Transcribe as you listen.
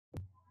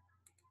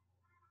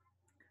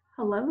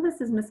Hello,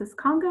 this is Mrs.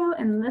 Congo,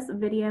 and this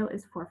video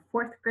is for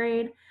 4th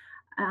grade.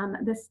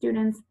 The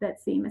students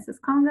that see Mrs.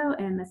 Congo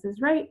and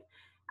Mrs. Wright,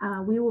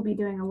 we will be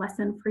doing a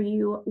lesson for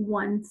you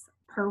once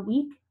per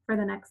week for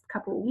the next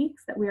couple of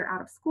weeks that we are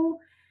out of school.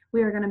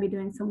 We are going to be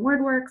doing some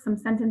word work, some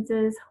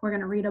sentences. We're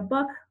going to read a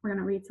book. We're going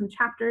to read some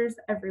chapters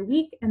every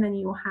week, and then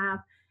you will have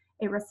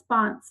a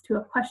response to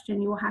a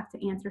question you will have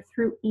to answer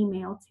through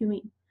email to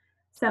me.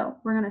 So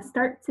we're going to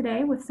start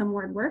today with some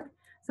word work.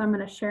 So I'm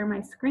going to share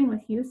my screen with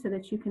you so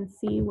that you can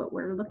see what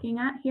we're looking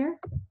at here.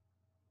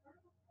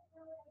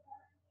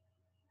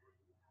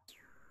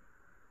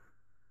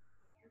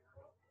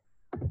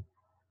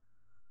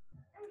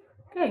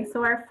 Okay,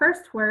 so our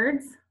first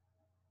words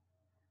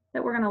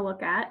that we're going to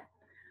look at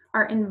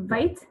are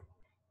invite,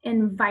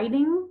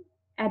 inviting,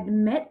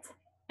 admit,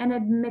 and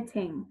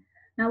admitting.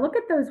 Now look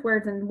at those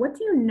words and what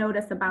do you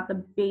notice about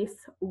the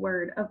base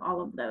word of all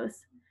of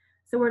those?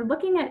 So we're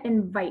looking at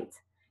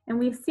invite, and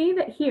we see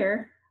that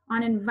here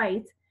on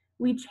invite,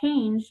 we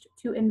changed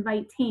to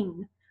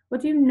inviting. What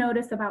do you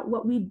notice about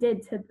what we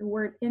did to the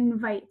word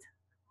invite?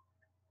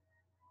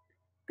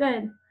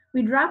 Good.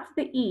 We dropped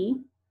the E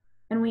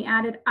and we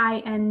added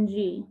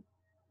ing.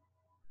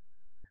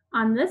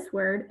 On this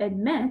word,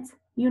 admit,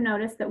 you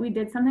notice that we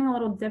did something a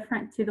little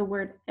different to the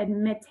word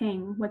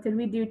admitting. What did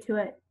we do to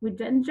it? We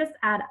didn't just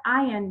add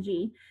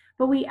ing,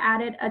 but we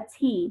added a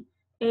T,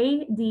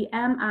 A-D-M-I-T-T-I-N-G.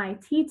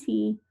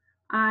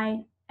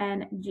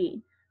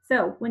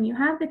 So when you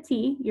have the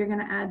T, you're going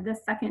to add the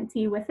second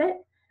T with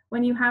it.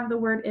 When you have the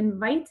word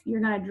invite,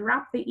 you're going to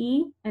drop the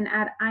E and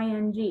add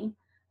ing.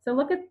 So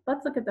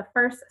let's look at the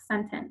first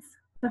sentence.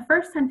 The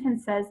first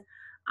sentence says,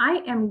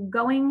 I am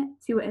going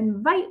to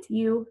invite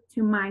you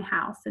to my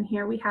house. And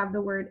here we have the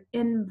word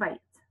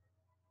invite.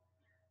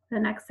 The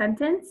next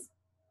sentence,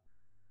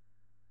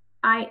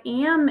 I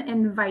am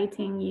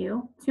inviting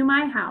you to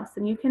my house.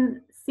 And you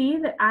can see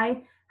that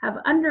I have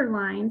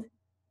underlined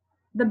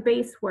the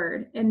base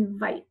word,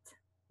 invite,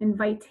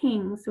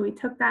 inviting. So we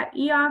took that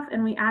E off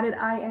and we added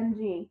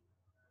ing.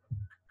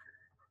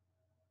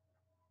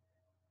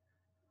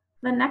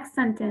 The next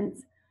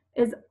sentence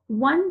is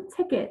one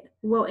ticket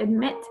will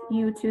admit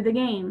you to the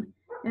game.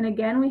 And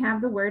again, we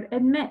have the word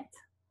admit.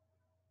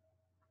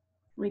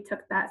 We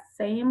took that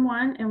same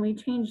one and we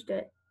changed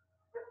it.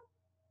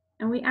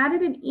 And we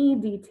added an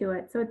ed to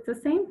it. So it's the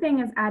same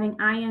thing as adding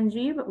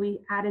ing, but we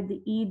added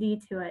the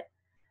ed to it.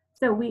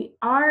 So we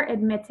are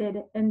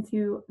admitted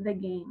into the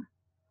game.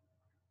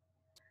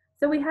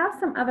 So we have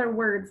some other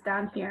words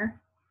down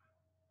here.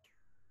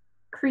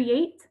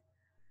 Create,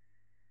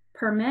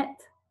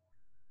 permit,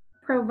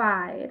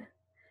 provide.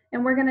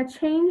 And we're going to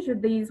change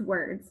these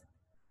words.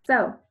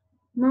 So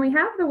when we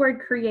have the word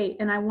create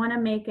and I want to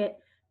make it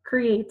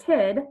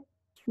created,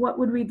 what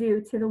would we do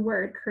to the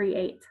word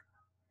create?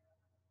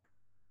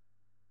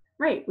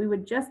 Right, we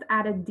would just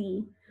add a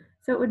D.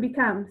 So it would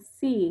become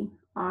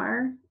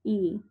C-R-E-A-T-E-D.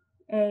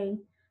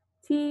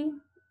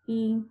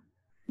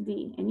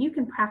 And you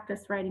can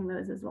practice writing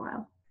those as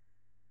well.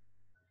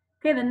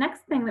 Okay, the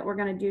next thing that we're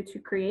going to do to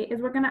create is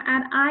we're going to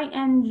add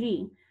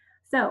ing.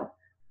 So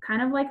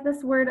kind of like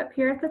this word up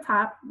here at the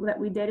top that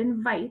we did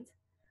invite,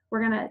 we're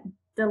going to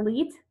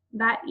delete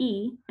that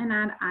E and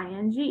add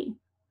ing.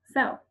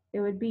 So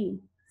it would be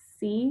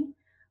C-R-E-A-T,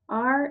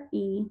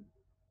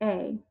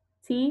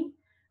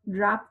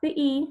 drop the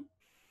E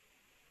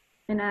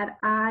and add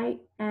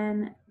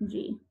ing.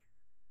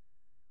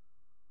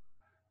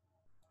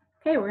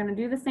 Okay, we're going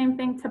to do the same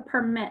thing to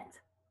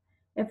permit.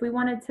 If we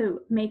wanted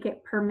to make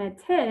it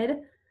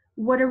permitted,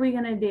 what are we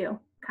going to do?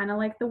 Kind of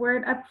like the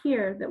word up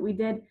here that we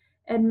did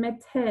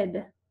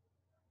admitted.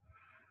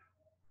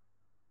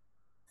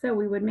 So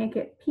we would make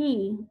it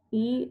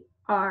P-E-R-M-I-T.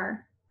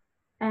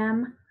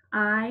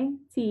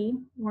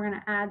 We're going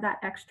to add that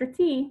extra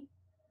T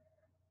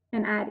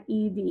and add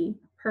ed,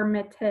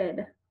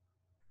 permitted.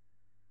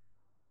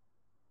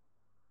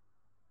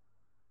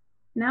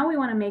 Now we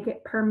want to make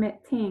it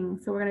permitting.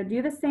 So we're going to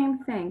do the same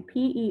thing,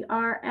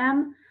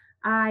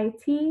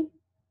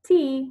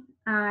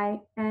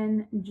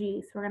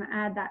 P-E-R-M-I-T-T-I-N-G. So we're going to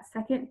add that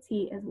second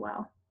T as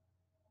well.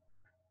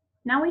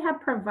 Now we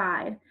have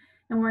provide,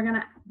 and we're going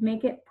to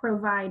make it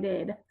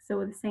provided.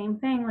 So the same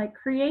thing, like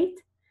create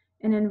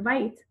and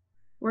invite,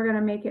 we're going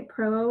to make it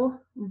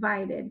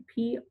provided,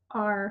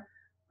 P-R-O-V-I-D-E-D.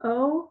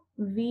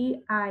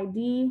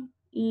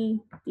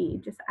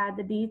 Just add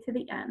the D to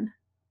the end.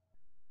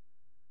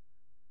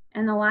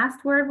 And the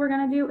last word we're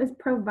going to do is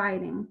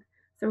providing.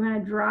 So we're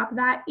going to drop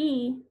that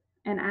E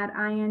and add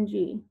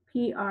ing,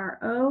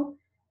 P-R-O-V-I-D-I-N-G,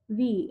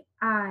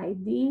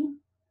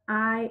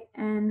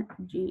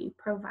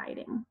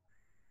 providing.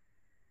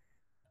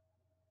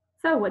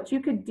 So what you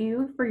could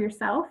do for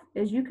yourself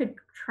is you could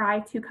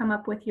try to come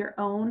up with your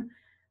own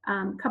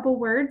couple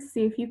words,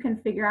 see if you can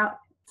figure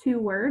out 2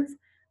 words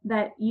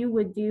that you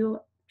would do,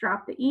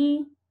 drop the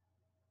E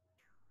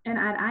and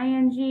add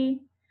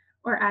ing,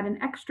 or add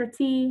an extra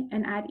T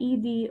and add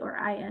ed or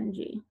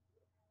ing.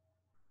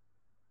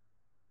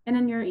 And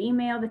in your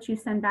email that you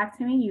send back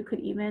to me, you could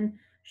even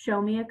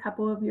show me a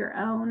couple of your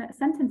own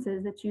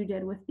sentences that you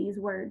did with these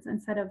words.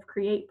 Instead of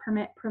create,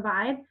 permit,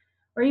 provide,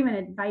 or even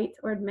invite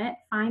or admit,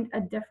 find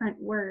a different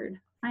word.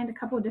 Find a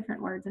couple of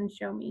different words and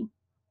show me.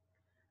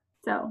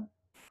 So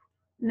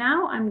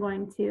now I'm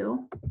going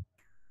to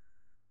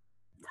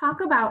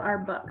talk about our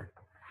book.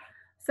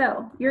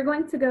 So you're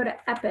going to go to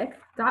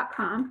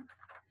epic.com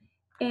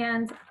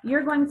and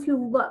you're going to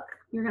look,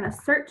 you're going to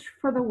search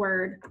for the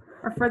word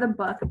or for the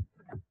book,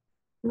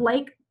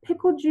 like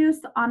pickle juice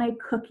on a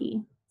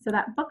cookie. So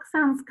that book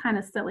sounds kind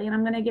of silly, and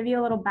I'm going to give you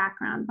a little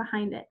background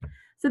behind it.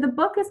 So the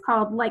book is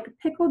called Like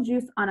Pickle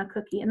Juice on a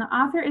Cookie, and the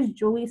author is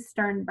Julie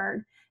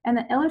Sternberg, and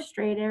the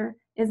illustrator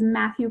is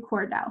Matthew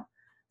Cordell.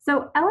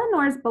 So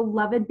Eleanor's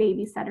beloved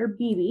babysitter,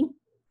 Bibi,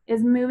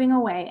 is moving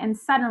away, and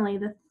suddenly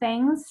the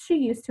things she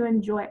used to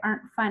enjoy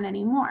aren't fun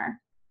anymore.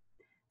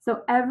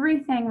 So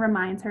everything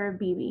reminds her of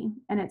Bibi,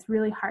 and it's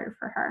really hard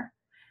for her.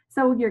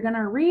 So you're going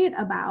to read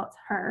about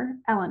her,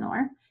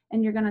 Eleanor,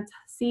 and you're going to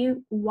see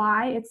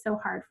why it's so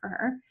hard for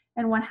her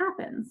and what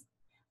happens.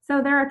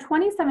 So there are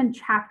 27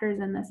 chapters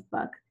in this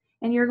book,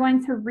 and you're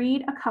going to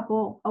read a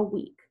couple a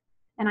week.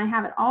 And I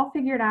have it all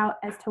figured out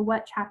as to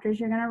what chapters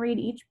you're going to read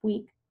each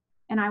week,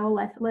 and I will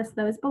list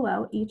those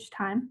below each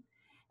time.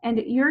 And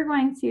you're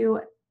going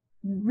to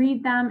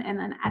read them, and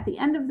then at the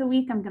end of the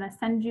week, I'm going to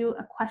send you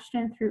a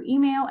question through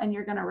email, and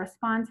you're going to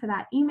respond to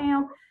that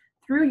email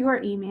through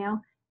your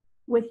email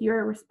with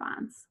your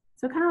response.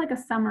 So kind of like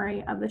a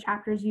summary of the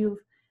chapters you've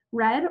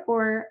read,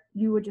 or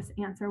you would just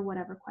answer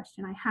whatever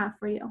question I have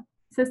for you.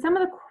 So some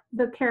of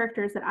the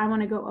characters that I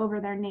want to go over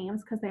their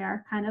names, because they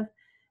are kind of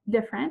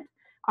different,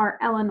 are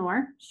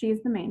Eleanor.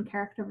 She's the main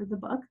character of the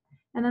book.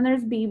 And then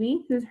there's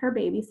Bibi, who's her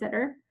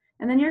babysitter.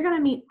 And then you're going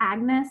to meet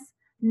Agnes,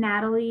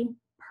 Natalie,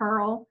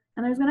 Pearl,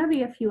 and there's going to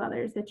be a few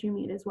others that you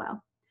meet as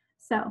well.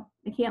 So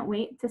I can't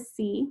wait to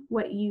see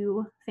what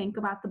you think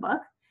about the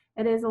book.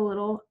 It is a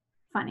little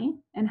funny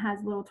and has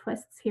little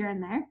twists here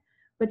and there,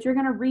 but you're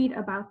going to read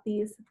about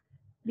these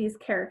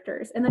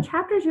characters. And the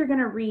chapters you're going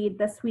to read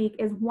this week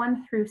is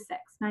 1 through 6.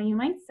 Now you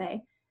might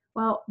say,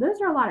 well,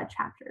 those are a lot of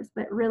chapters,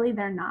 but really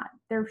they're not.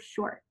 They're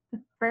short.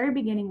 The very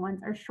beginning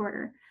ones are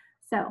shorter.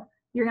 So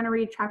you're going to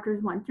read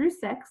chapters 1 through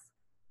 6,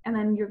 and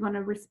then you're going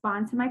to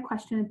respond to my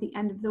question at the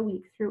end of the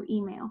week through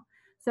email.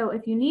 So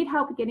if you need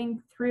help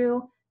getting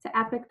through to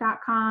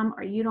epic.com,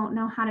 or you don't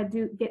know how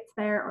to get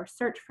there or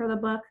search for the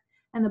book,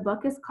 and the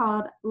book is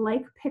called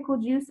Like Pickle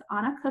Juice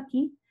on a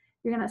Cookie,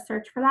 you're going to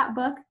search for that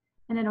book,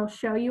 and it'll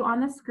show you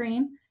on the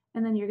screen,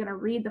 and then you're going to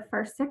read the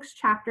first 6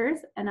 chapters,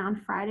 and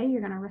on Friday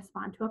you're going to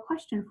respond to a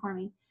question for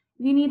me.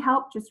 If you need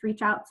help, just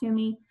reach out to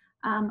me.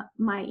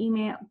 My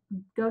email,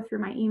 go through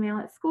my email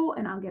at school,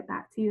 and I'll get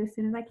back to you as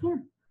soon as I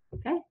can.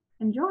 Okay,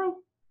 enjoy.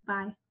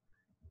 Bye.